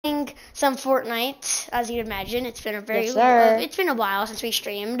playing some Fortnite, as you'd imagine. It's been a it's been a while since we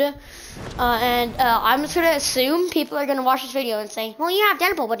streamed, and I'm just gonna assume people are gonna watch this video and say, "Well, you have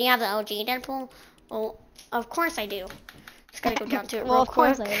Deadpool, but do you have the OG Deadpool?" Well, of course I do. Just gotta go down to it real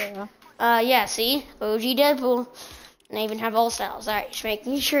quick. Yeah, see, OG Deadpool, and I even have all styles. All right, just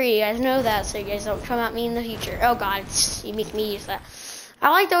making sure you guys know that, so you guys don't come at me in the future. Oh God, you make me use that. I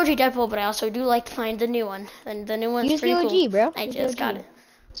like the OG Deadpool, but I also do like to find the new one. And the new one's pretty cool. Use the OG, bro. I just got it.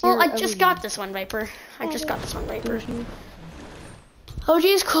 Well, I just got this one, Viper. I just got this one, Viper. OG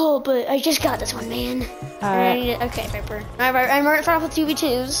is cool, but I just got this one, man. Alright. Okay, Viper. I'm ready to start off with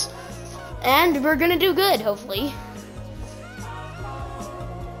 2v2s. And we're gonna do good, hopefully.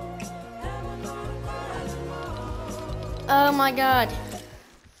 Oh my God.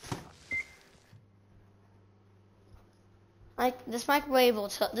 Like this microwave will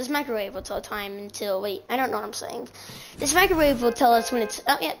tell time until I don't know what I'm saying. This microwave will tell us when it's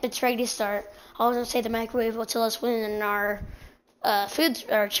it's ready to start. I'll also say the microwave will tell us when our food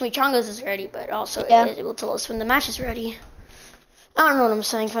or chimichangas is ready, but also it will tell us when the mash is ready. I don't know what I'm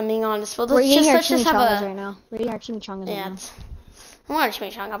saying if I'm being honest. But let's just have a right now. We're eating our chimichangas right now. I want a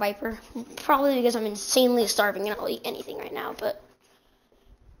chimichanga, Viper. Probably because I'm insanely starving and I'll eat anything right now, but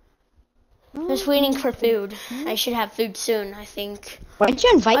just waiting for food. I should have food soon, I think. Why didn't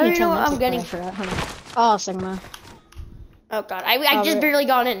you invite me to I'm getting for that? Oh, Sigma. Oh God, I just barely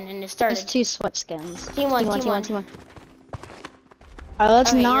got in and it started. There's 2 sweat skins. Team one. Oh,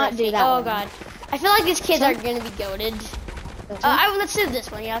 let's not do that. Oh God, I feel like these kids are gonna be goated. Let's do this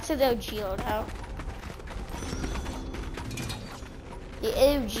one. Yeah, let's do the OG loadout. The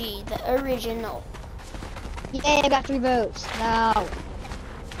OG, the original. Yeah, I got 3 votes. No.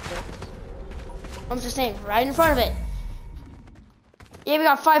 I'm just saying, right in front of it. Yeah, we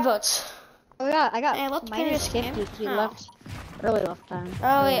got 5 votes. Oh yeah, I got minus 50. You left early left time.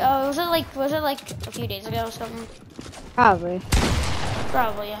 Oh wait, was it like a few days ago or something? Probably,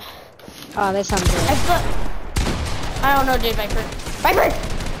 yeah. Oh, they sound good. I don't know, dude, Viper.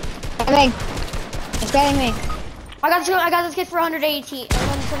 Coming! It's getting me. I got this kid for 128. You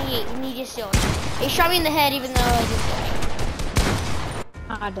need to steal it. He shot me in the head even though I didn't kill him.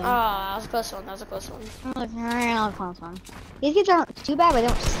 Ah, damn. Oh, that was a close one. Close one. These kids aren't too bad, but they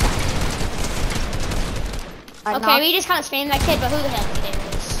don't suck. Okay, we just kind of spammed that kid, but who the hell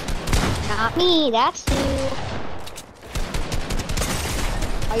cares? Not me, that's you.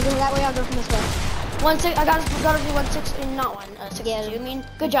 Are you going that way? I'll go from this way. I got to do 160, not 162. I mean,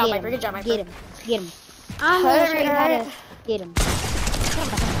 good job, Viper. Good job, Viper. Get him. I'm gonna show you how to get him.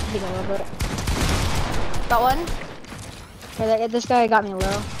 Got one? Okay, this guy got me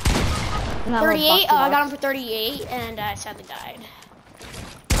low. 38? Oh, I got him for 38, and I sadly died.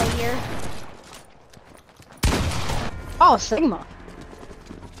 Right here. Oh, Sigma.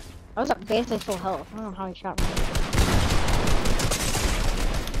 I was at basically full health. I don't know how he shot me.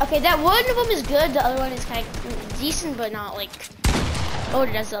 Okay, that one of them is good. The other one is kind of decent, but not like. Oh,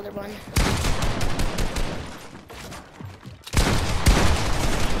 that's the other one.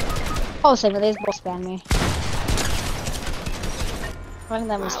 Oh, Sigma, they both spam me. One of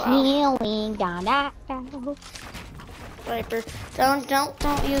them was healing down that. Viper, don't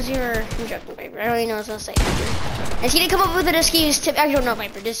use your injector, Viper. I don't even know what I was gonna say. Viper. And she didn't come up with an excuse tip. I don't know,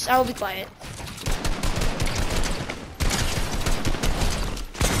 Viper. I will be quiet.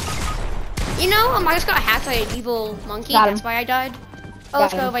 You know, I just got hacked by an evil monkey. That's why I died. Oh,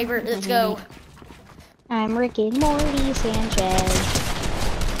 let's go, Viper. Let's go. I'm Ricky Morty Sanchez.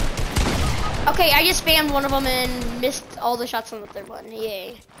 Okay, I just spammed one of them and missed all the shots on the third one.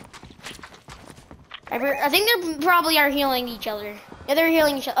 Yay. I think they probably are healing each other. Yeah, they're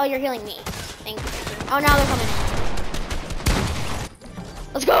healing each other. Oh, you're healing me. Thank you. Oh, now they're coming in.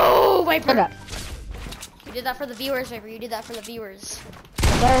 Let's go, Viper. Okay. You did that for the viewers, Viper. You did that for the viewers.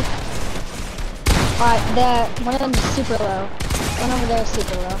 There. Alright, one of them is super low. One over there is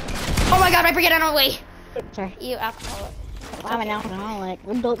super low. Oh my God, Viper, get out of the way. Sorry. You alcoholic. I'm an alcoholic.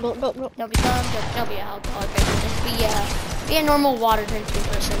 Don't be dumb. Don't be an alcoholic, Viper. Just be a normal water drinking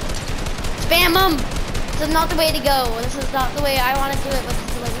person. Spam them. This is not the way to go. This is not the way I want to do it, but this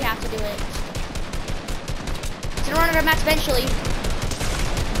is the way we have to do it. It's gonna run out of match eventually.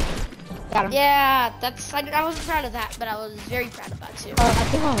 Got him. Yeah, I wasn't proud of that, but I was very proud of that too. Oh, I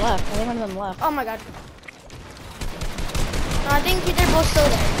think one left. I think one of them left. Oh my God. No, I think they're both still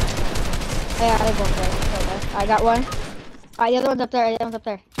there. Yeah, they're both there. I got one. Alright, the other one's up there. The other one's up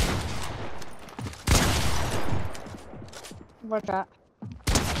there. Where's that?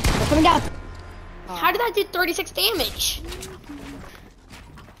 They're coming down. How did that do 36 damage?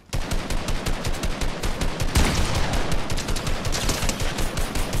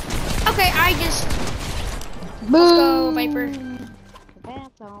 Okay, I just. Boom. Let's go, Viper.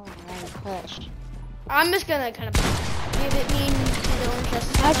 That's all right. Push. I'm just gonna kind of give it mean to the orange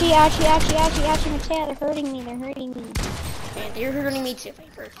justice. Ouchie, ouchie, ouchie, ouchie, ouchie, Mateo, they're hurting me, they're hurting me. Man, they're hurting me too,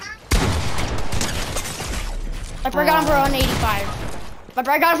 Viper. Viper got him for 185.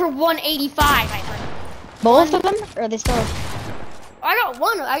 Viper, I got him for 185, Viper. Both of them? Or are they still? I got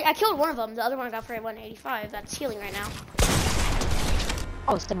one. I killed one of them. The other one I got for 185. That's healing right now.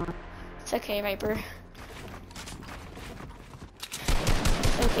 Oh, still on. It's okay, Viper.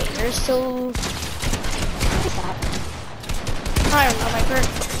 Okay, you're still. I don't know,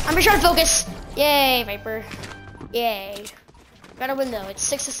 Viper. I'm just trying to focus. Yay, Viper. Yay. Gotta win though. It's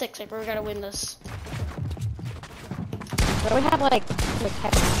 6-6, Viper. We gotta win this. Do we have like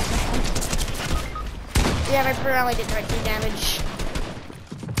Yeah, Viper only did 13 damage.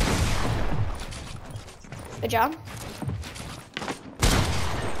 Good job.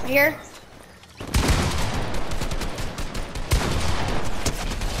 Right here.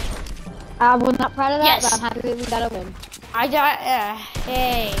 I was not proud of that, Yes. but I'm happy we got a win. I got,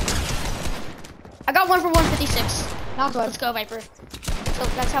 hey. I got one for 156. Not good. Let's go, Viper. So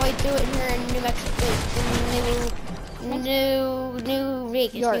that's how we do it here in New Mexico. New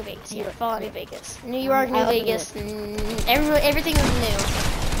Vegas. York. New Vegas. Yeah, fall New Vegas. New I York, New love Vegas. Everything is new.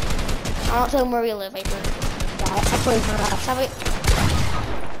 I don't tell them where we live, Viper. Yeah, I totally forgot. That's how we...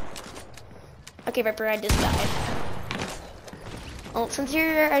 Okay, Viper, I just died. Well, since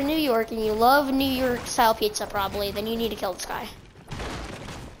you're in New York and you love New York style pizza probably, then you need to kill this guy.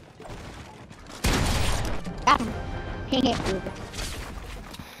 Got him.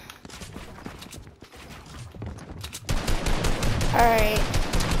 Alright.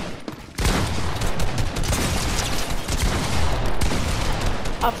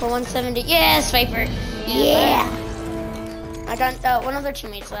 Up for 170. Yes, Viper. Yeah. I got one of their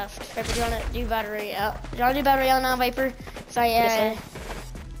teammates left. Viper, do you want to do battery out? Do you want to do battery out now, Viper? So Yes,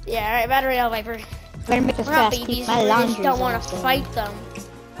 yeah, alright, battery out, Viper. Better make this We're not fast. babies. Keep my We just laundry don't want to exhausted. fight them.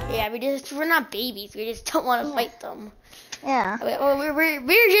 Yeah, we're not babies. We just don't want to fight them. Yeah.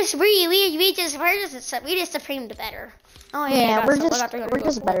 We're just supreme to better. Oh yeah, Yeah, I we're got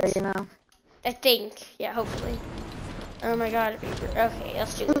just better, you know. I think. Yeah, hopefully. Oh my god. Okay,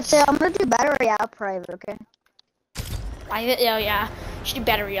 let's do this. So I'm gonna do battery out private, okay? Oh yeah. Should do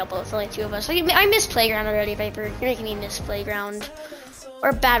battery up. It's only two of us. I missed playground already, Viper. You're making me miss playground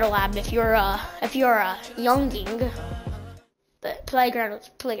or battle lab if you're a younging. But playground was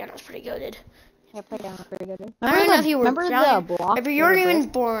pretty goated. Yeah, playground was pretty good. I don't know if you were. Remember the block? Viper, you weren't even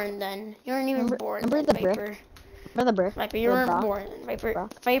born then. You weren't even born. Remember the Viper. brick? Remember the brick? Viper, you weren't born.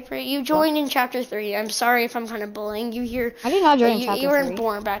 Viper, you joined in chapter 3. I'm sorry if I'm kind of bullying you here. I did not join in chapter 3. You weren't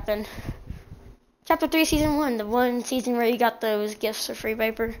born back then. Chapter 3, season 1, the one season where you got those gifts for free,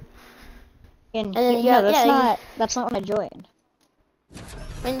 Viper. And then that's not when I joined.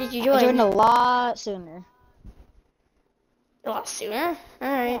 When did you join? I joined a lot sooner. A lot sooner?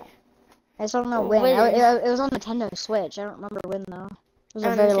 Alright. I just don't know when. It was on Nintendo Switch. I don't remember when though. It was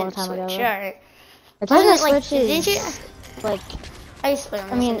a very long time ago. Alright. Nintendo Like, Switch did you? is like. I used to play on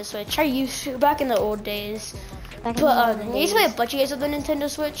Nintendo Switch. I used to back in the old days. Back I in the old used to play a days. bunch of games with the Nintendo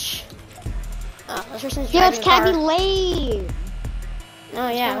Switch. Yo, it's Cabby Lane! Oh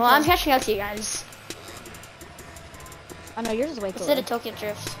yeah, well I'm catching up to you guys. I know yours is way cooler. Instead of Tokyo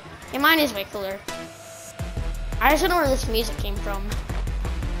Drift. Yeah, mine is way cooler. I just don't know where this music came from.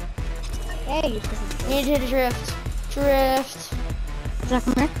 Hey, Need to drift. Drift. is that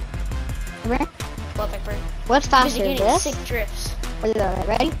from here? From here? Well, Viper. What's faster, Getting this? sick drifts. Or the other?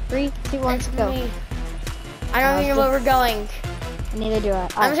 Ready? 3, 2, 1, That's go. me. I don't even know where we're going. Neither do I.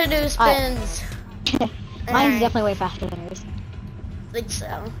 I'm just gonna do spins. Mine's definitely way faster than yours. I think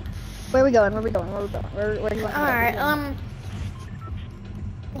so. Where are we going? Where are we going? Where are we going? Where do you want to go? Alright,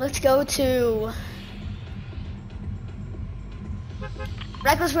 let's go to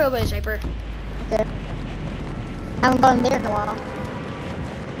Reckless Robo's, Viper. Okay. I haven't gone there in a while.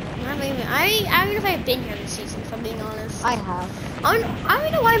 I don't know if I've been here this season, if I'm being honest. I have. I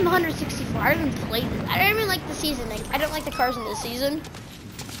don't know why I'm 164. I haven't played it. I don't even like the season. I don't like the cars in this season.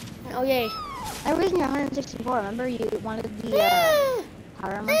 Oh, yay. I was in your 164. Remember you wanted the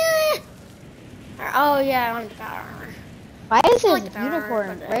power armor? Oh, yeah, I wanted the power armor. Why is like his the power unicorn?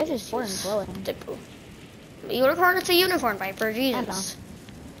 armor, but Why is it's his horn just glowing? Unicorn? It's a unicorn, Viper. Jesus.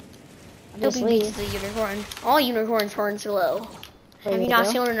 Nobody Obviously. beats the unicorn. All unicorns' horns glow. There Have you you not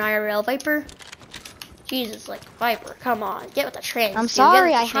go. seen an IRL, Viper? Jesus, like, Viper, come on. Get with the trends. I'm dude.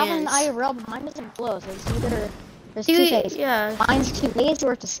 sorry, Get I with the have an trends. IRL, but mine doesn't glow, so it's either there's Dude, two shades. yeah. Mine's too lazy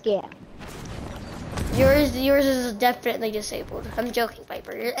or it's a scam. Yours is definitely disabled. I'm joking,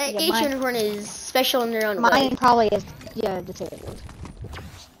 Viper. Each unicorn is special in their own way. Mine probably is, disabled.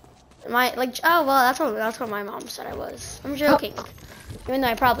 Oh well, that's what my mom said I was. I'm joking. Even though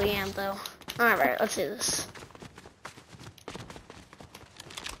I probably am though. Alright, let's do this.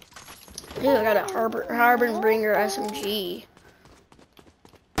 Dude, I got a Harbinger SMG.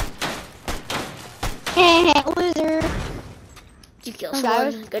 Loser. You kill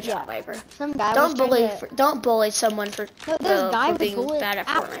someone. Good job, Viper. Some guy don't bully someone for being bad at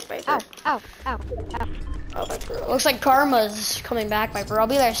Fortnite, Viper. Ow. Oh, Viper. Looks like Karma's coming back, Viper. I'll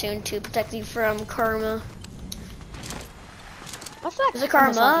be there soon to protect you from Karma. What's that? Is it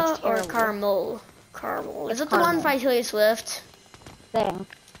Karma or Carmel? Carmel. Is it the one by Taylor Swift? Dang.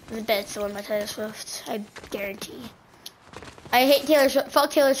 I bet it's the one by Taylor Swift. I guarantee. I hate Taylor Swift.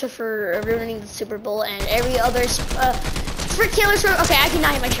 Fuck Taylor Swift for ruining the Super Bowl and every other. For Taylor Swift. Okay, I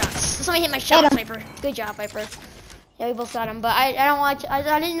cannot hit my shots. Somebody hit my shots, Viper. Good job, Viper. Yeah, we both got him. But I don't watch. I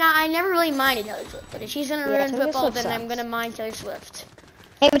never really minded Taylor Swift. But if she's gonna ruin football, then I'm gonna mind Taylor Swift.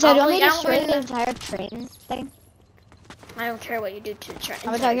 Hey, but do you want me to destroy the entire train thing? I don't care what you do to the train.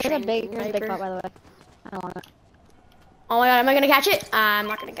 Here's a big pot, by the way. I don't want it. Oh my god, am I gonna catch it? I'm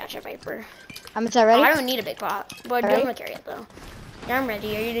not gonna catch it, Viper. I'm ready? Oh, I don't need a big pot, but I'm gonna carry it though. Yeah, I'm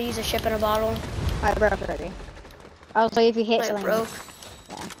ready. Are you gonna use a ship in a bottle? I broke already. Also, if you hit something. Broke.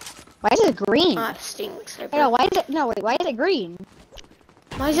 Yeah. Why is it green? Ah, it stinks. Hey, no, why is it? No, wait. Why is it green?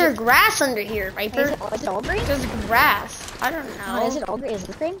 Why is there grass under here, Viper? Is it all green? There's grass. I don't know. Is it all green? Is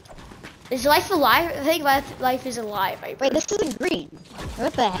it green? Is life alive? I think life is alive, Viper. Wait, this isn't green.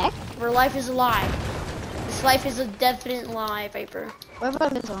 What the heck? Where life is alive. This life is a definite lie, Viper. What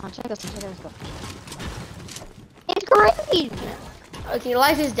about this one? Check this one. It's green! Okay,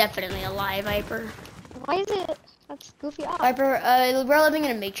 life is definitely alive, Viper. Why is it? That's goofy off. Viper, we're living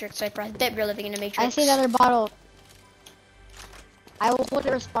in a matrix, Viper. I bet we're living in a matrix. I see another bottle. I will hold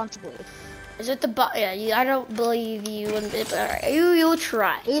it responsibly. Is it the bottle? Yeah, I don't believe you. You'll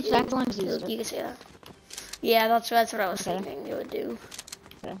try. Oops, you can say that. Yeah, that's what I was thinking you would do.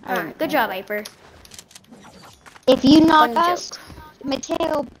 Okay. Alright, good job, Viper. If you knock us,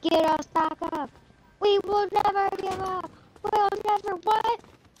 Mateo, get us back up. We will never give up. We'll never what?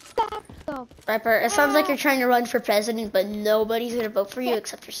 Back up. Viper, it sounds like you're trying to run for president, but nobody's gonna vote for you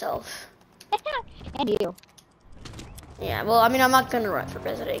except yourself. And you. Yeah, well, I mean, I'm not gonna run for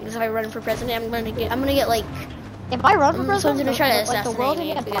president because if I run for president, I'm gonna get like. If I run for president, someone's gonna try to assassinate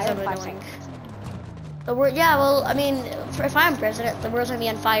me because I'm annoying. The world, yeah, well, I mean, if I'm president, the world's gonna be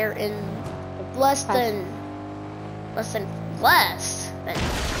on fire in less than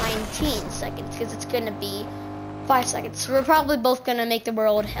 19 seconds because it's gonna be 5 seconds. So we're probably both gonna make the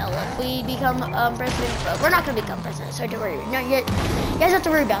world hell if we become president. But we're not gonna become president, so don't worry. No, you guys have to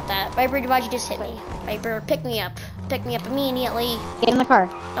worry about that. Viper, why'd you just hit me? Viper, pick me up. Pick me up immediately. Get in the car.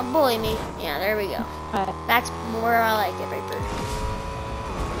 Don't bully me. Yeah, there we go. That's more I like it, Viper.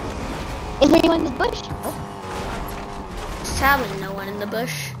 Is there anyone in the bush? Oh. Sadly, no one in the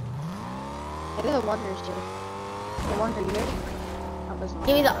bush. Maybe the wonders too. The wonder here.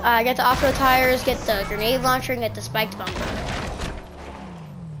 Give me the. Get the off-road tires. Get the grenade launcher. And get the spiked bumper.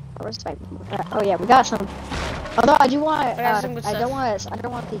 Oh yeah, we got some. Although I do want. I don't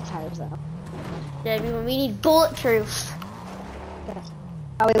want these tires though. Yeah, we need bulletproof. Okay.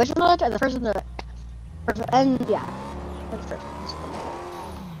 Oh wait, which one? The first one. And yeah, that's the first one.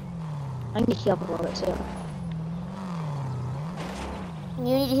 I need to heal up a little bit too. You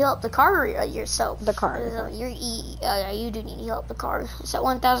need to heal up the car yourself. The car. You do need to heal up the car. It's at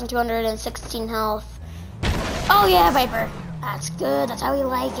 1,216 health. Oh yeah, Viper. That's good. That's how we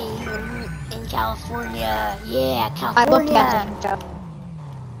like it here in California. Yeah, California. I love the gas station job.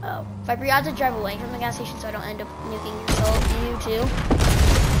 Oh, Viper, you have to drive away from the gas station so I don't end up nuking you too.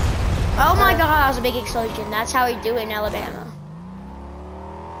 Oh my god, that was a big explosion. That's how we do it in Alabama.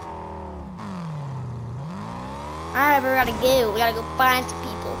 Alright, we gotta go. We gotta go find some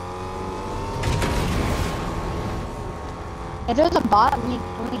people. If there's a bot, we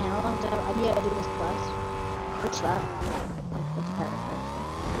handle them. I need to do this quest. What's that?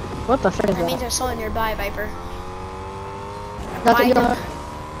 What the frick is that? That means there's someone nearby, Viper.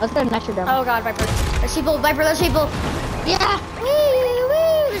 Let's go to next room. Oh god, Viper. There's people, Viper, there's people. Yeah!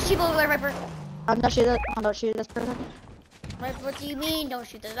 Woo! There's people over there, Viper. I'm not shooting this person. What do you mean don't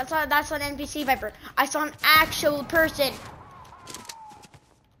shoot this? That's an NPC, Viper. I saw an actual person.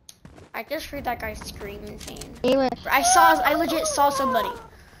 I just heard that guy scream in pain. Anyway. I legit saw somebody.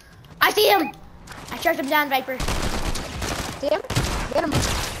 I see him! I tracked him down, Viper. See him? Get him.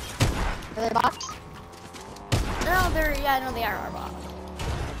 Are they bots? No, they are our bots.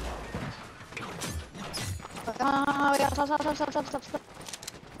 Oh, yeah, stop.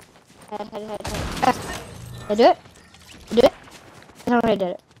 Head. I did it? I did it? No, I did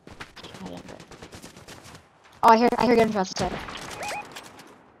it. I didn't do it. Oh, I hear getting across the side.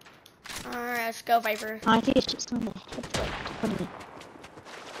 Alright, let's go, Viper. Oh, I think it's just on the head.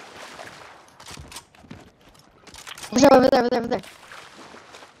 Over there.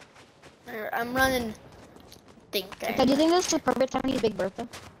 I'm running. Do you think this is the perfect time to use Big Bertha?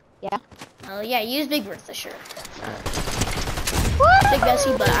 Yeah? Oh, yeah, use Big Bertha, sure. Big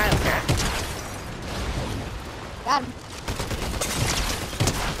Bessie, but I don't care. Got him.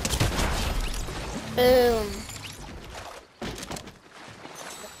 Boom.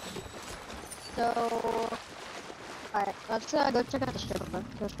 So, alright, let's go check out the strip.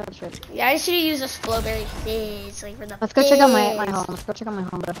 Yeah, I just need to use this Flowberry fizz, like for the Let's go check out my home. Let's go check out my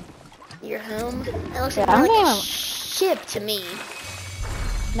home, bro. Your home? It looks Yeah, like more like a ship to me.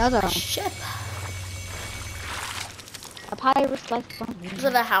 No, it's a home. Ship. A pirate's life from me. Is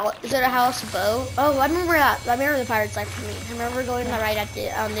it a house? Is it a house boat? Oh, I remember that. I remember the pirate's life for me. I remember going on the ride at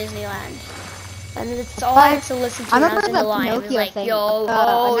Disneyland. And it's all I had to listen to when I was in the line. It was like, a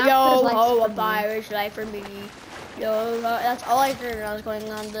pirate's life for me. Yo, that's all I heard when I was going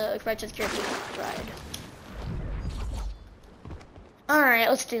on the Pirates of the Caribbean ride. Alright,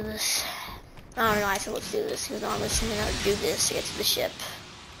 let's do this. I don't know, I said let's do this. Because I'm listening how to do this to get to the ship.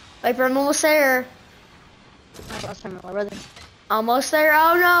 Viper, I'm almost there. Almost there.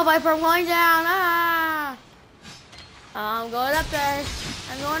 Oh no, Viper, I'm going down. Ah! I'm going up there.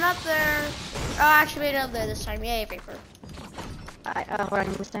 Oh, I actually made it up there this time. Yay, Viper. Alright, hold on,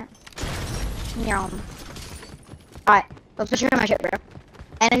 what's that? Alright, let's go check out my ship, bro.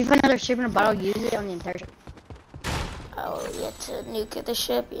 And if you find another ship in a bottle, use it on the entire ship. Oh, you have to nuke the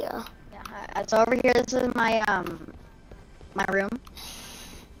ship, yeah. So over here, this is my my room.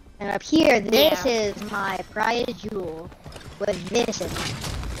 And up here, this is my prize jewel with this in it.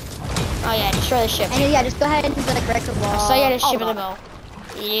 Oh yeah, destroy the ship. And yeah, just go ahead and like wreck the wall. So yeah, the ship in the boat.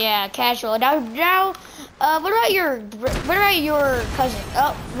 Yeah, casual. Now, what about your cousin?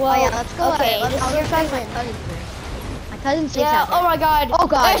 Oh, well. Oh yeah, let's go. Okay, this is your cousin. My cousin stays out there. Oh my God. Oh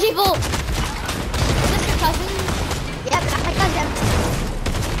God. There's people. Is this your cousin? Yeah, that's my cousin.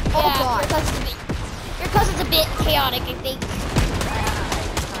 Oh yeah, God. Your cousin's a bit chaotic, I think.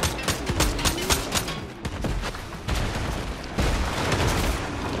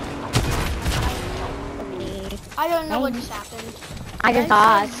 I don't know what just happened. I just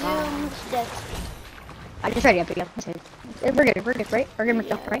thought. I just tried to get again. We're good, right? We're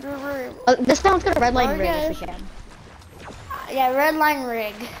good, right? This time let's go to red line rig if we can. Yeah, red line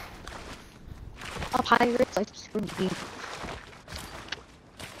rig. Oh, pirates, like screw me.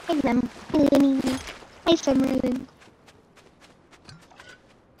 Hey, them. Hey, Lenny. Hey, Summerlin.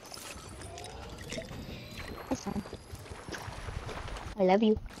 Hi, son. I love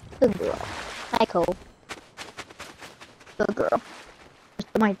you. Good girl. Hi, Cole. Good girl.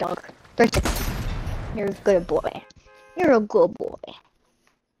 My dog. 36. You're a good boy. You're a good boy.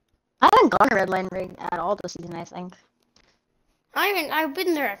 I haven't gone to Red Line Rig at all this season, I think. I've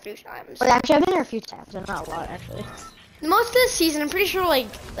been there a few times. But actually, I've been there a few times, but not a lot, actually. Most of this season, I'm pretty sure, like,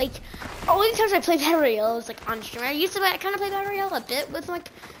 only times I played Battle Royale was, like, on stream. I used to kind of play Battle Royale a bit with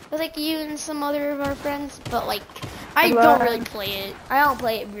you and some other of our friends, but, like, I don't really play it. I don't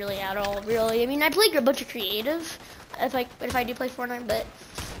play it really at all, really. I mean, I play a bunch of creative, if I do play Fortnite, but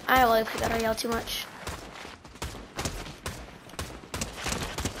I don't really play Battle Royale too much.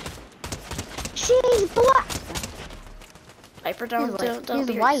 She's black! Viper, don't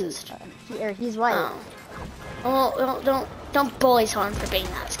be white. racist. He's white. Oh, don't bully someone for being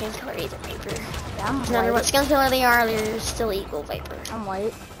that skin color either, Viper. Yeah, I'm no matter what skin color they are, they're still equal, Viper. I'm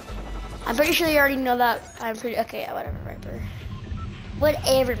white. I'm pretty sure they already know that. Okay, yeah, whatever, Viper.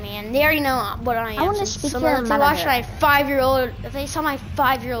 Whatever, man. They already know what I am. I want to speak to them. If they watch my 5-year-old, if they saw my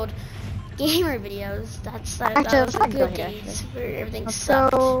 5-year-old gamer videos, that was the good days where everything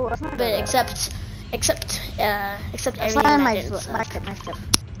sucked. But except everything that didn't suck.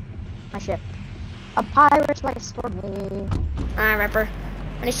 My ship. A pirate's life for me. Alright, Viper.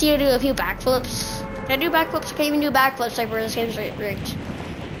 When I see you do a few backflips, can I do backflips? I can't even do backflips like where this game's rigged.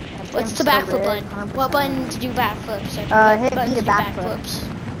 What's the backflip button? What button to do backflips? Hit the backflips.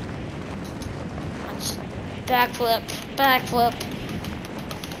 Backflip.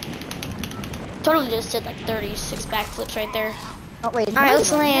 Totally just did like 36 backflips right there. Oh wait. Alright,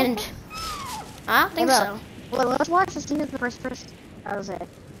 let's land. I don't think so. Well, let's watch the scene of the first person. That was it.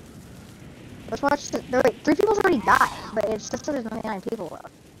 Let's watch the. No, wait, 3 people's already died, but it's just that there's only 9 people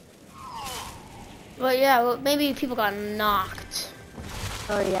left. Well, yeah, well, maybe people got knocked.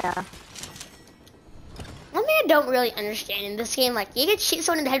 Oh yeah. Let's don't really understand in this game. Like, you could shoot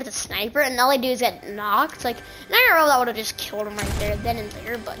someone in the head with a sniper, and all they do is get knocked. Like, in IRL, that would have just killed him right there, then and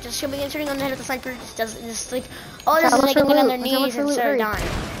there. But just shooting on the head with a sniper just doesn't. Just like, all it does is make them get on their knees and start dying.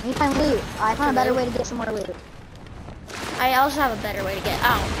 You find loot. I found a better way to get some more loot. I also have a better way to get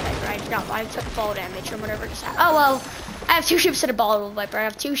out. Viper. I took fall damage from whatever just happened. Oh well, I have 2 ships in a bottle, Viper. I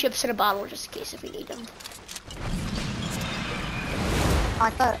have 2 ships in a bottle just in case if we need them. I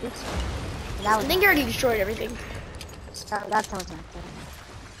thought it's. I think you already destroyed everything. That sounds like that.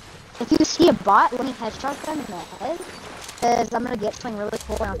 If you see a bot, let me headshot them in the head. Because I'm gonna get something really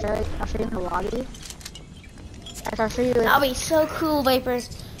cool and I'll show you in the lobby. I'll show you. That'll be so cool, Viper.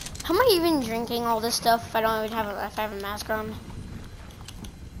 How am I even drinking all this stuff if I don't even have if I have a mask on?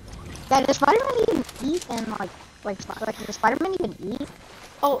 Yeah, does Spider-Man even eat and like does Spider-Man even eat?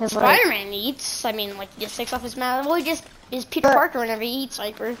 Oh, Spider-Man eats. I mean, like, he just takes off his mask. Well, he just is Peter Parker whenever he eats,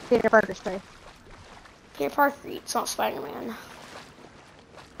 Viper. Peter Parker's sorry. Peter Parker eats, not Spider-Man.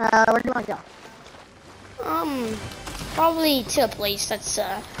 Where do you want to go? Probably to a place that's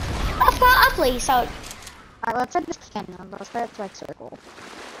a place out. Alright, let's head this cannon. Let's head to like circle.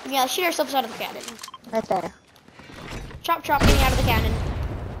 Yeah, let's shoot ourselves out of the cannon. Right there. Chop, getting out of the cannon.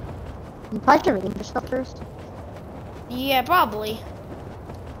 You probably should redeem yourself first. Yeah, probably.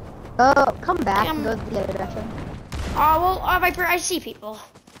 Oh, come back and go the other direction. Oh, well, Viper, I see people.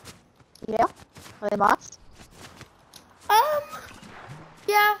 Yeah? Are they bots?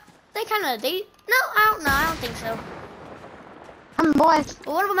 Yeah, no, I don't know, I don't think so. Come on, boys.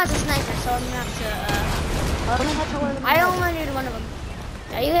 Well, one of them has a sniper, so I'm gonna have to, let me hit one of them. I only need one of them.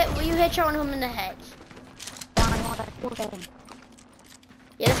 Yeah, you hit one of them in the head.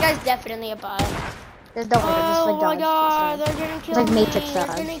 Yeah, this guy's definitely a bot. There's no way, oh my god, they're gonna kill me. They're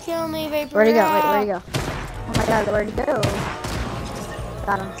gonna kill me, Vapor. Where'd he go? Wait, where'd he go? Oh my god, where'd he go?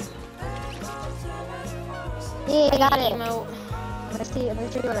 Got him. Yeah, I got it. I'm gonna show you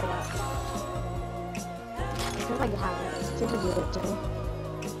what I got. See if I can have it. See if I can get it too.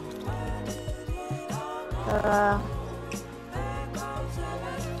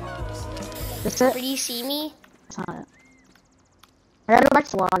 This it? Do you see me? That's not it. I gotta go back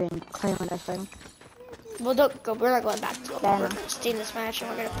to lobby and claim it, I think. Well, don't go. We're not going back to lobby. We're gonna stay in this match and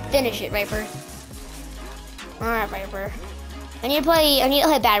we're gonna finish it, Viper. Alright, Viper. I need to play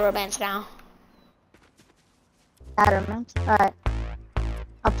Bad Romance now. Bad Romance? Alright.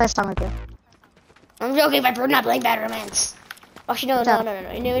 I'll play a song with you. I'm joking, Viper. We're not playing Bad Romance. Actually, no.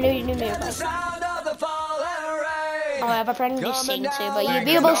 Oh, I have a friend who sing too, but you'd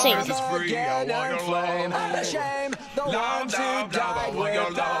be able to sing.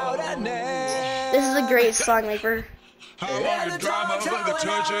 This is a great song, Viper. Oh,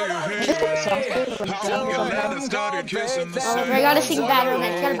 I gotta sing Bad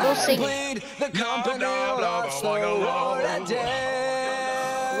Romance. Gotta go sing.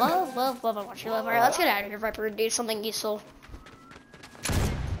 Love, I want your love. Alright, let's get out of here, Viper, and do something useful.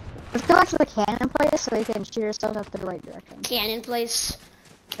 Let's go back to the cannon place so we can shoot ourselves up the right direction. Cannon place?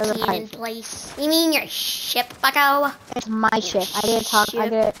 Cannon place? You mean your ship, bucko? It's my ship. I didn't talk. I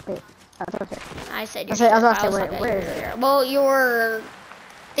did. Wait. Oh, okay. I said your ship. I was about to say, where is it? Well, your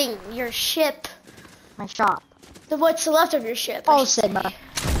thing, your ship. My shop. What's left of your ship? Oh, Sigma.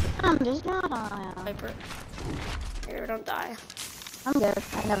 I'm just gonna. Viper. Here, don't die. I'm good.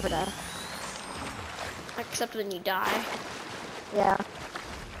 I never die. Except when you die. Yeah.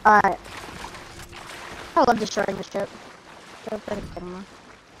 Alright. I love destroying the ship.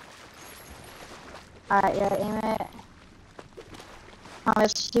 Alright, yeah, aim it.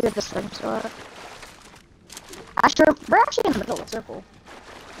 Let's do this thing, so we're actually in the middle of the circle.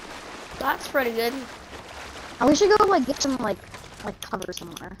 That's pretty good. And we should go like get some like cover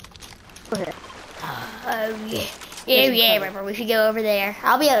somewhere. Go here. Oh yeah. Yeah, Viper, we should go over there.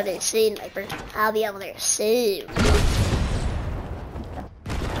 I'll be over there soon, Viper. I'll be over there soon.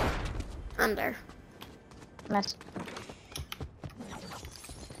 I'm there. Nice.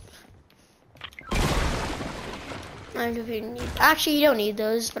 Actually, you don't need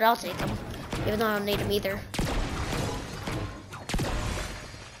those, but I'll take them. Even though I don't need them either.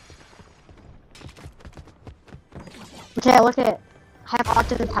 Okay, look at it. I have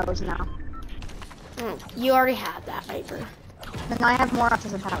autism powers now. You already have that, Viper. But now I have more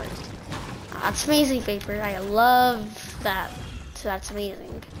autism powers. That's amazing, Viper. I love that. So that's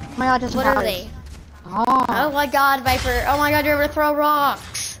amazing. My autism powers. What are they? Oh my god, Viper. Oh my god, you're able to throw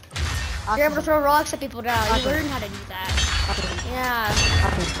rocks. Awesome. You're able to throw rocks at people now. Awesome. You learn how to do that. Awesome. Yeah.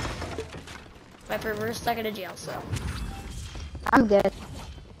 Awesome. Viper, we're stuck in a jail cell. I'm good.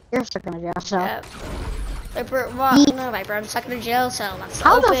 You're stuck in a jail cell. Yep. Viper, what? No, Viper, I'm stuck in a jail cell. That's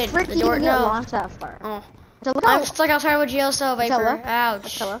how open. The frick the did door, you get launched that far? Oh, So look I'm stuck outside with Geoso, Viper. look.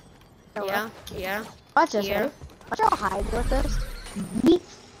 Ouch. Look. Yeah. Watch this, Yeah. right? Watch how high I go with this. Yeet.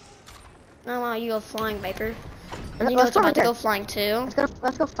 No, wow, you go flying, Viper. And you know Let's it's go about right to there. go flying too.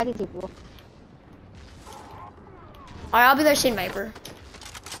 Let's go fight these people. Alright, I'll be there soon, Viper.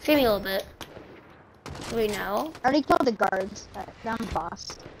 Give me a little bit. We know. I already killed the guards. Down the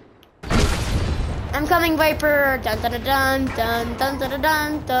boss. I'm coming, Viper. Dun dun dun dun dun dun dun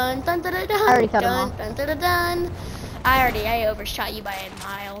dun dun dun dun dun. I already killed them all. Dun dun dun dun. I overshot you by a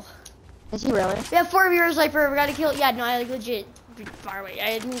mile. Is he really? We have 4 viewers, Viper. We gotta kill. Yeah, no, I legit far away.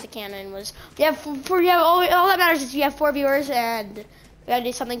 I didn't think the cannon was. We have four. Yeah, all that matters is we have 4 viewers and we gotta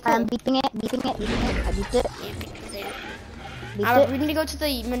do something cool. I'm beeping it. I beeped it. We need to go to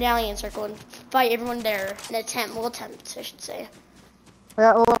the medallion circle and fight everyone there. We'll attempt, I should say.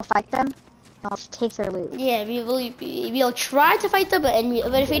 We'll fight them. I'll take their loot. Yeah, we'll try to fight them, but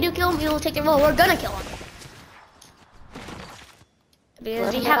if we do kill them, we'll take their loot. We're gonna kill them.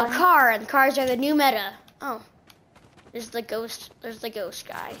 Because we have a car, and cars are the new meta. Oh, there's the ghost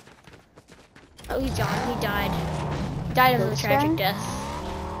guy. Oh, he's gone. He died. He died of a tragic death.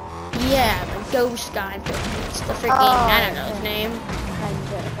 Yeah, the ghost guy. It's the freaking, I don't know his name.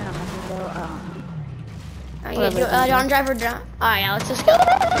 Don driver down. Alright, yeah, let's just go.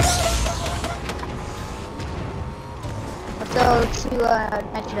 Let's go to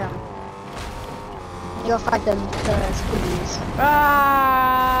Metrodome. You'll fight the Scoobies. Well,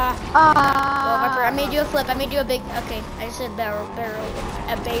 I made you a flip. I made you a big. Okay, I just said barrel. A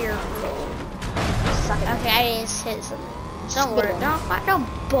barrel roll. Okay, I didn't hit something. Don't worry. Don't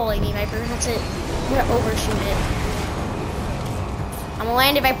bully me, Viper. That's it. I'm gonna overshoot it. I'm gonna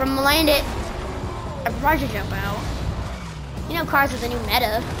land it, Viper. I'm gonna land it. I'm about to jump out. You know, cars with the new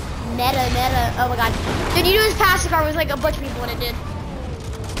meta. Meta. Oh my god. Dude, you just passed the car with like a bunch of people when it did.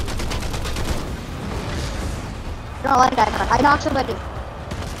 No, I like that car. I knocked somebody.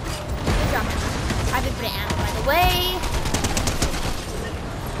 Good job. I've been putting ammo, by the way.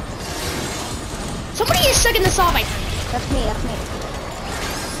 Somebody is stuck in the saw, Viper. That's me.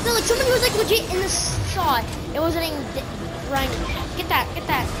 No, like somebody was like legit in the saw. It wasn't even running. Get that.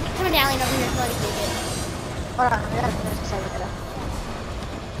 Come medallion over here so I can take it. Hold on, I gotta finish this over.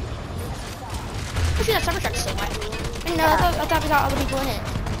 Actually, that summer truck's still alive. I thought we got other people in it.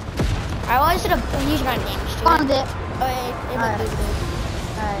 I just did a huge amount of damage to it. Found it.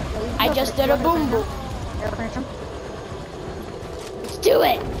 I just did a boom boom. Let's do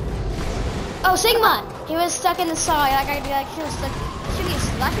it. Oh, Sigma! He was stuck in the saw. He was stuck.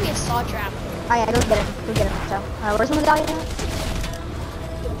 That should be a saw trap. Oh yeah, go get him. So, where's the medallion at?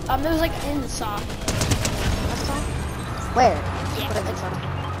 It was like in the saw. Where? Yeah. What is it?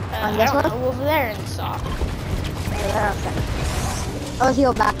 I don't know, over there in the saw. Oh, he's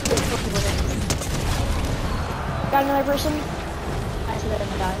healed back. Got another person? I see that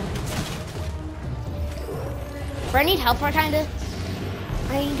medallion. I need help, kinda.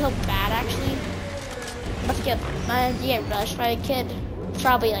 I need help bad, actually. I'm about to get rushed by a kid.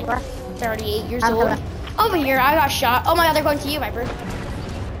 Probably like 38 years old. Over here, I got shot. Oh my god, they're going to you, Viper.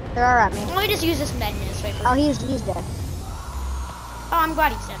 They're all at me. Let me just use this med in this, Viper. Oh, he's dead. Oh, I'm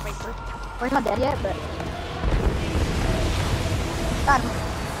glad he's dead, Viper. Well, he's not dead yet, but... Got him.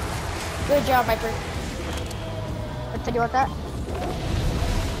 Good job, Viper. Let's do you want that?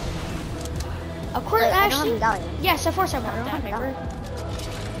 Of course, actually. Yes, of course I want that, Viper.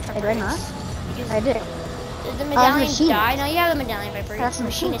 I did not. I did. Did the medallion die? No, you have the medallion, Viper. That's the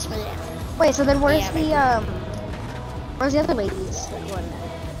machinist medallion. Wait, so then where's where's the other ladies?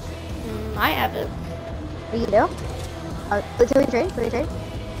 I have it. What do you do? Can we trade?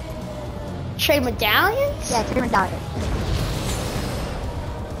 Trade medallions? Yeah, trade medallions.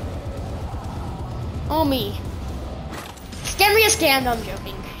 Oh, me. Scam me a scam. No, I'm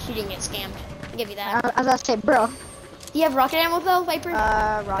joking. She didn't get scammed. I'll give you that. I was about to say, bro. Do you have rocket ammo, though, Viper?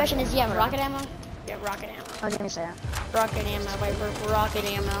 Question is, do you have rocket ammo? Yeah, rocket ammo. Oh, give me a second. Rocket ammo, Viper. Rocket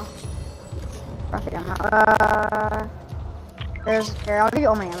ammo. Rocket ammo. Here, I'll give you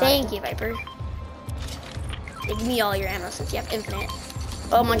all my ammo. Thank you, Viper. Give me all your ammo since you have infinite.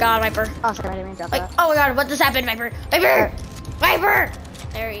 Oh my god, Viper. Oh, sorry, I didn't mean to drop that. Oh my god, what just happened, Viper? Viper! Viper!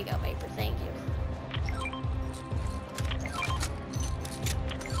 There you go, Viper. Thank you.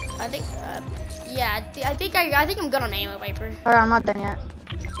 I think, yeah, I think I'm good on ammo, Viper. Alright, I'm not done yet.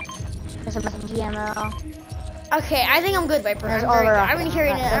 There's some SMG ammo. Okay, I think I'm good, Viper. I'm gonna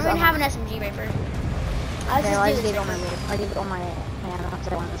have an SMG, Viper. I just gave all my loot. I gave all my ammo because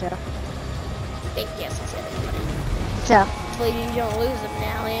I wanted to. Big yes, I said it. So. Hopefully you don't lose the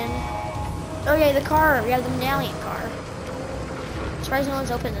medallion. Okay, the car. We have the medallion car. Surprised no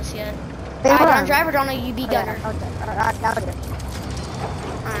one's opened this yet. Hey, Don't drive or don't a UB gunner. Alright.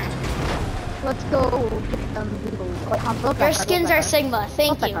 Let's go get some people. Your skins are Sigma.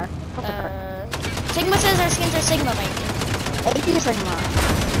 Thank you. Sigma says our skins are Sigma, mate. Thank you, Sigma.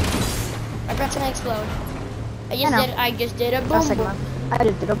 My breath's gonna explode. I just did a boom boom. I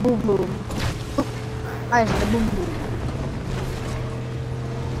just did a boom boom. I just did a boom boom.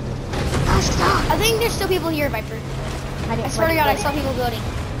 I think there's still people here, Viper. I swear to God, I saw people voting.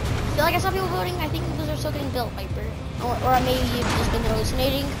 I feel like I saw people voting. I think those are still getting built, Viper. Or maybe you've just been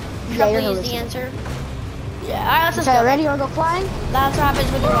hallucinating. Probably is the answer. Yeah, alright, let's just go. Ready or go flying? That's what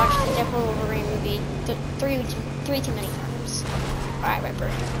happens when you watch the Deadpool Wolverine movie three too many times. Alright, Viper.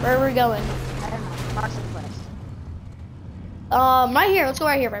 Where are we going? I don't know. Mark some place. Right here. Let's go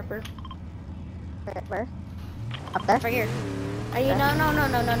right here, Viper. Where? Up there? Right here. Okay. No.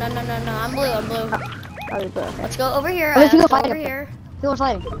 I'm blue. Oh, blue. Okay. Let's go over here. Let's go over here. Go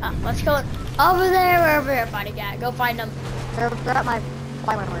fighting. Let's go over there, wherever you're fighting at. Go find them. They're at my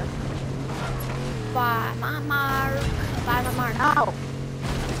mark. By my mark. Ow.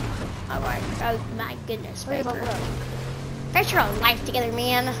 Alright. Oh my goodness, Viper. Get your life together,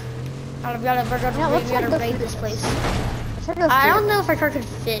 man. We're gonna raid this place. I don't know if our car could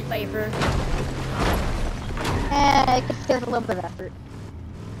fit, Viper. It could fit a little bit of effort.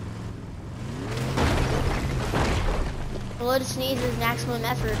 Blood sneeze is maximum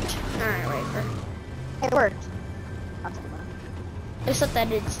effort. Alright, Viper. It worked. Except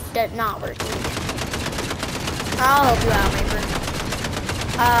that it's not working. I'll help you out, Viper.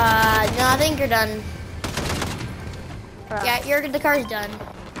 No, I think you're done. Yeah, the car's done.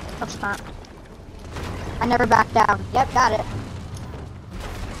 That's not. I never back down. Yep, got it.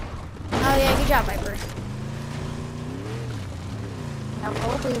 Oh yeah, good job, Viper. Now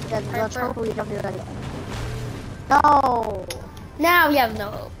hopefully let's hopefully we don't do that again. No. Now we have no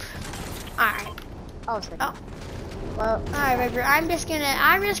hope. Alright. Oh. Well. Alright, Viper. I'm just gonna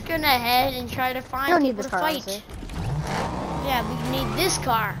head and try to find don't need people this to car, fight. honestly. Yeah, we need this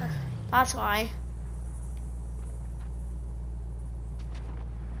car. That's why.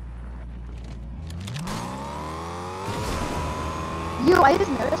 I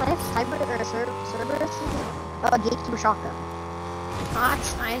just noticed I have sniper or Cerberus. A gatekeeper shotgun. Oh,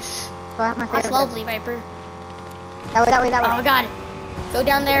 that's nice. So I have my favorite. That's lovely, Viper. That way. Oh, got it. Go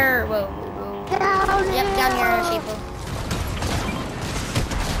down there. Whoa. Down Yep, down here, Shapo.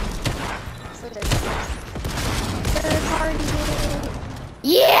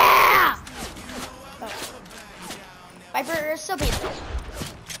 Yeah! Oh. Viper, so peaceful.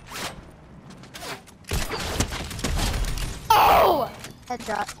 Oh!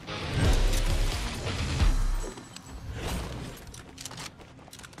 Headshot.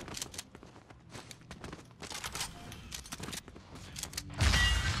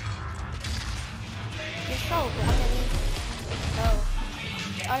 You're so lucky. Oh.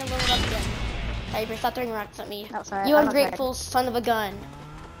 I didn't load it up again. Viper, stop throwing rocks at me. No, sorry. You ungrateful son of a gun.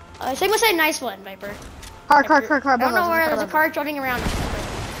 Sigma said nice one, Viper. Car. I don't know where there's a car running around.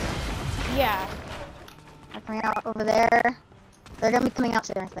 Yeah. They're coming out over there. They're gonna be coming out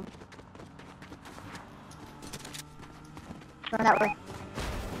soon, I think. Going that way.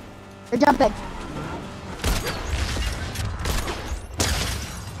 They're jumping.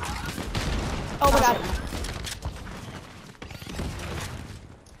 Oh my god.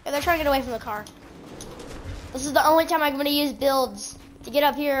 Yeah, they're trying to get away from the car. This is the only time I'm gonna use builds to get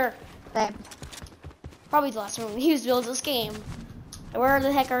up here. Same. Probably the last time we used builds this game. Where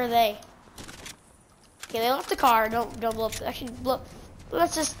the heck are they? Okay, they left the car. Don't blow up. Actually,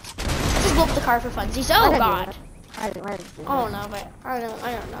 let's just blow up the car for funsies. Oh god. I don't know, but I don't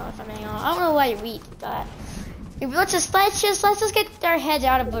know if I'm hanging on. I don't know why we did that. Let's just get our heads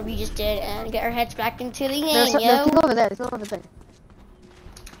out of what we just did and get our heads back into the game, There's people over there.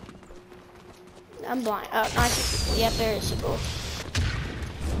 I'm blind. Oh, I see people. Yep, there is people.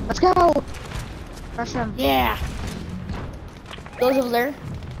 Let's go. Rush them. Yeah. Those over there.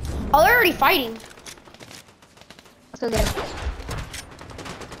 Oh, they're already fighting. Let's go get them.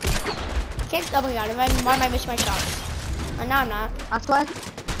 Can't. Oh my god! Why am I missing my shots? Oh, no, I'm not. Last one.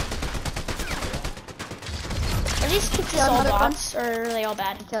 Are these kids all bots, or are they all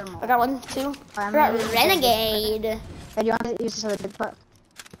bad? I got 1, 2. I got Renegade. Hey, do you want to use this other big pot?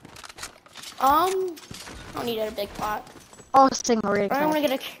 I don't need a big pot. Oh, Sigma, we're gonna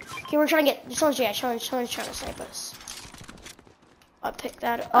get a. Okay, we're trying to get. Someone's trying to snipe us. I'll pick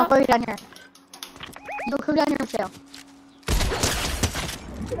that up. I'll put you down here. Look who down here, Phil.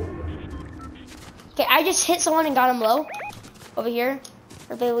 Okay, I just hit someone and got him low. Over here.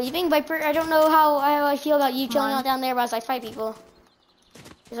 Are they leaving? Viper, I don't know how I feel about you chilling out down there as I fight people.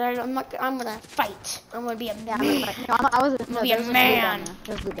 Cause I'm gonna fight. I'm gonna be a man. No, I was I'm gonna be a man.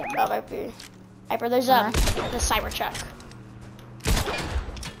 Oh, Viper, there's the cyber truck.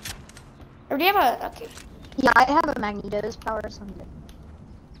 Or do you have a, okay. Yeah, I have a Magneto's power or something.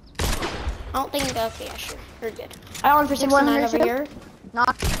 I don't think, okay, yeah, sure. You're good. I got one for 69 over here.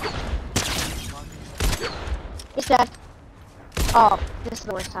 Knock. It's dead. Oh, this is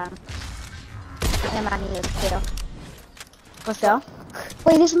the worst time. And Magneto's too. Let's go.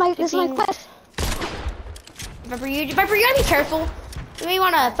 Wait, this is my quest. Viper, you gotta be careful. You may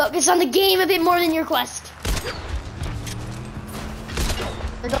wanna focus on the game a bit more than your quest.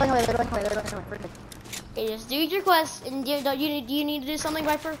 They're going away. We're good. Okay, just do your quest, and do you need to do something,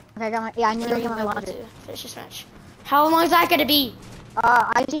 Viper? Okay, I got my, I need to get my watcher. Finish this match. How long is that gonna be?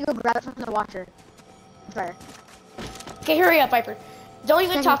 I need to go grab it from the watcher. Sorry. Okay, hurry up, Viper. Don't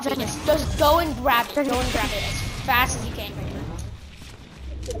even talk to me. Just go and grab it. Go and grab it as fast as you can, Viper.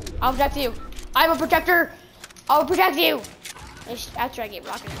 I'll protect you. I'm a protector. I'll protect you. After I get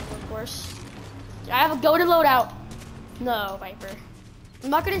rocket, of course. I have a go-to loadout. No, Viper. I'm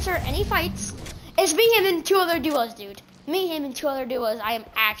not gonna start any fights. It's me, him, and two other duos, dude. Me, him, and two other duos. I am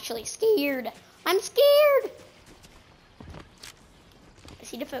actually scared. I'm scared. I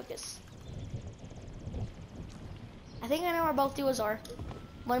see the focus. I think I know where both duos are.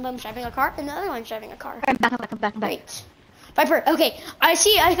 One of them's driving a car, and the other one's driving a car. I'm back. Right. Viper, okay. I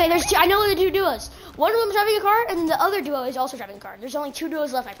see, okay, there's two, I know the two duos. One of them's driving a car, and the other duo is also driving a car. There's only two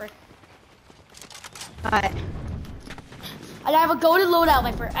duos left, Viper. Alright. And I have a go-to loadout,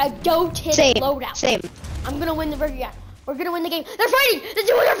 Viper. A go-to loadout. Same. I'm gonna win the burger, yeah. We're gonna win the game. They're fighting! The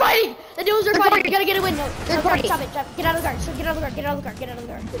duos are fighting! The duos are fighting! We gotta get a win. No, stop it. Get out of the car. So get out of the car. Get out of the car. Get out of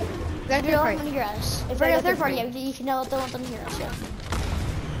the car. We gotta They don't want to hear us. If we're in a third party, yeah, you can don't let them hear us, yeah.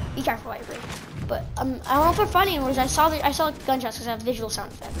 Be careful, Viper. But I don't know if they're fighting, because I saw gunshots because I have visual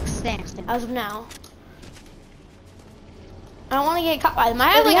sound effects. Thanks. As of now. I don't want to get caught by them. I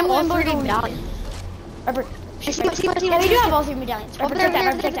have like all three medallions. Viper. Yeah, we do have all three medallions. Viper,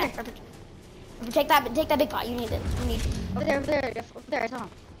 take that big pot. You need it. You need it. Over there. I saw them.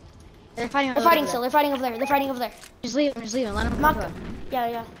 They're fighting. They're fighting still. They're fighting over there. Just leave them. Let them go.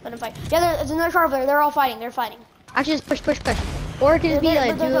 Yeah. Let them fight. Yeah, there's another car over there. They're all fighting. They're fighting. Actually, just push. Or it could be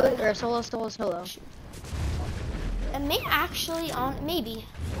like duo or solo. And may actually maybe.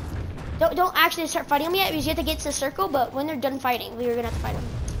 Don't actually start fighting them yet because you have to get to the circle. But when they're done fighting, we're gonna have to fight them.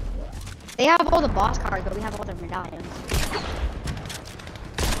 They have all the boss cards, but we have all the medallions.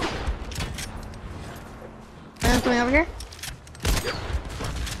 And coming over here.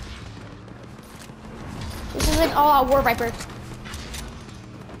 This is an all-out war, Viper.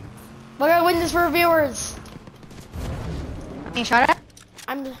 We're gonna win this for viewers. Any shot at?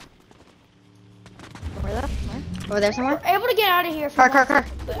 I'm. Where? Over there somewhere? We're able to get out of here. Car.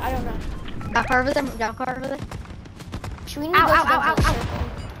 But I don't know. Got car over there. Should we need ow.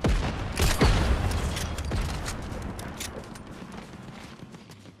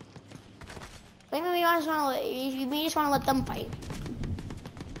 Maybe we just want to let them fight.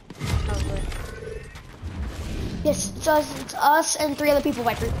 Probably. Yes, it's us and three other people,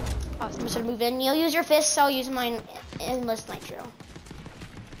 Viper. Awesome. I'm just gonna move in. You'll use your fists, I'll use mine endless nitro.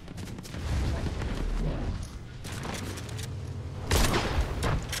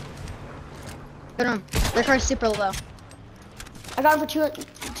 Good one. Their car's super low. I got him for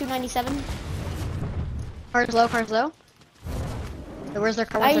 297. Car's low. So where's their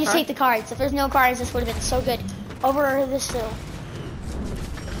car? I just take the cards. If there's no cards, this would have been so good. Over this hill.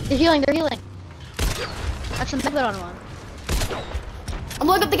 They're healing. That's a method on one. I'm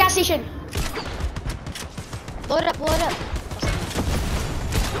blowing up the gas station. Blow it up.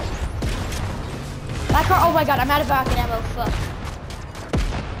 That car, oh my god, I'm out of rocket ammo, fuck.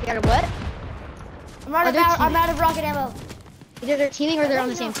 You got a what? I'm out of rocket ammo. Either they're teaming or they're on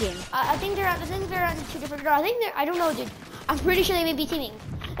the same team. I think they're on two different, I don't know, dude. I'm pretty sure they may be teaming.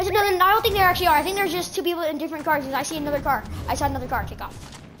 I don't think they actually are. I think there's just two people in different cars. I see another car. I saw another car take off.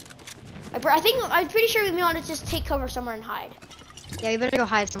 I'm pretty sure we may want to just take cover somewhere and hide. Yeah, you better go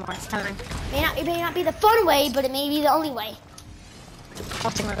hide somewhere. It may not be the fun way, but it may be the only way.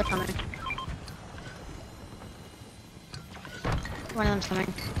 I'll see where they're coming. One of them's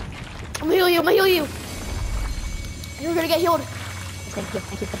coming. I'm gonna heal you. You're gonna get healed.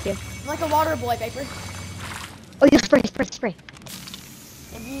 Thank you. I'm like a water boy, Viper. Oh, you spray.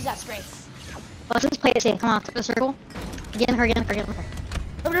 And use that spray. Let's just play it safe. Come on, through the circle. Get in her. No,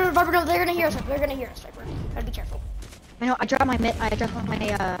 Viper, they're gonna hear us, Viper. Gotta be careful. I know, I dropped my minis.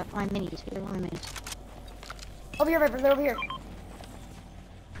 Over here, Viper, they're over here.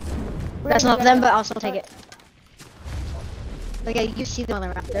 That's not them, but I'll still take it. But yeah, you see them on the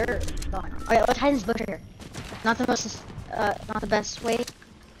round. They're going. Oh yeah, let's hide in this bush right here. Not the most, not the best way.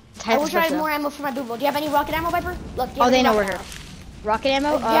 I wish I had more ammo for my booble. Do you have any rocket ammo, Viper? Look. Oh, they know we're here. Rocket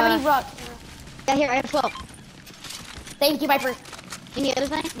ammo? Do you have any rock? Yeah, here I have 12. Thank you, Viper. You need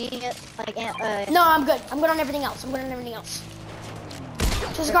anything? Need like No, I'm good. I'm good on everything else. I'm good on everything else.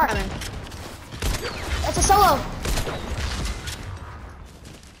 There's a car. That's a solo.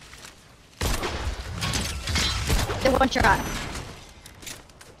 They're one shot.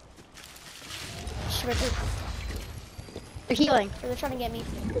 They're healing. They're trying to get me.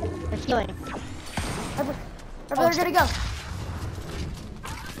 They're healing. Viper, they're gonna go.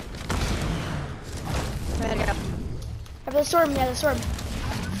 Where to go? The storm, yeah, the storm.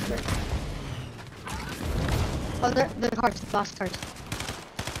 Oh, they're cards, the boss cards.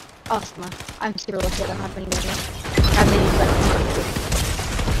 Awesome. I'm super lucky I don't have any money.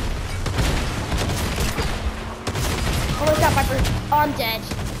 Holy crap, Viper. Oh, I'm dead.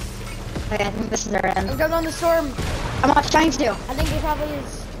 Okay, I think this is our end. I'm going on the storm. I'm not trying to. I think it probably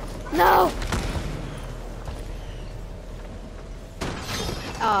is. No!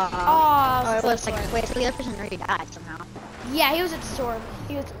 Oh, it was like, wait, so the other person already died somehow. Yeah, he was at the storm.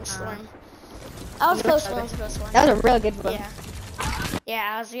 He was at the storm. That was a close one. That was a close one. That was a real good one. Yeah.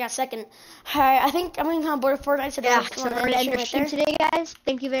 Yeah, I was second. Alright, I think I'm going to come on board of Fortnite today. Yeah, so we're going to end our stream today, guys.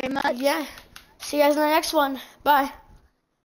 Thank you very much. Yeah. See you guys in the next one. Bye.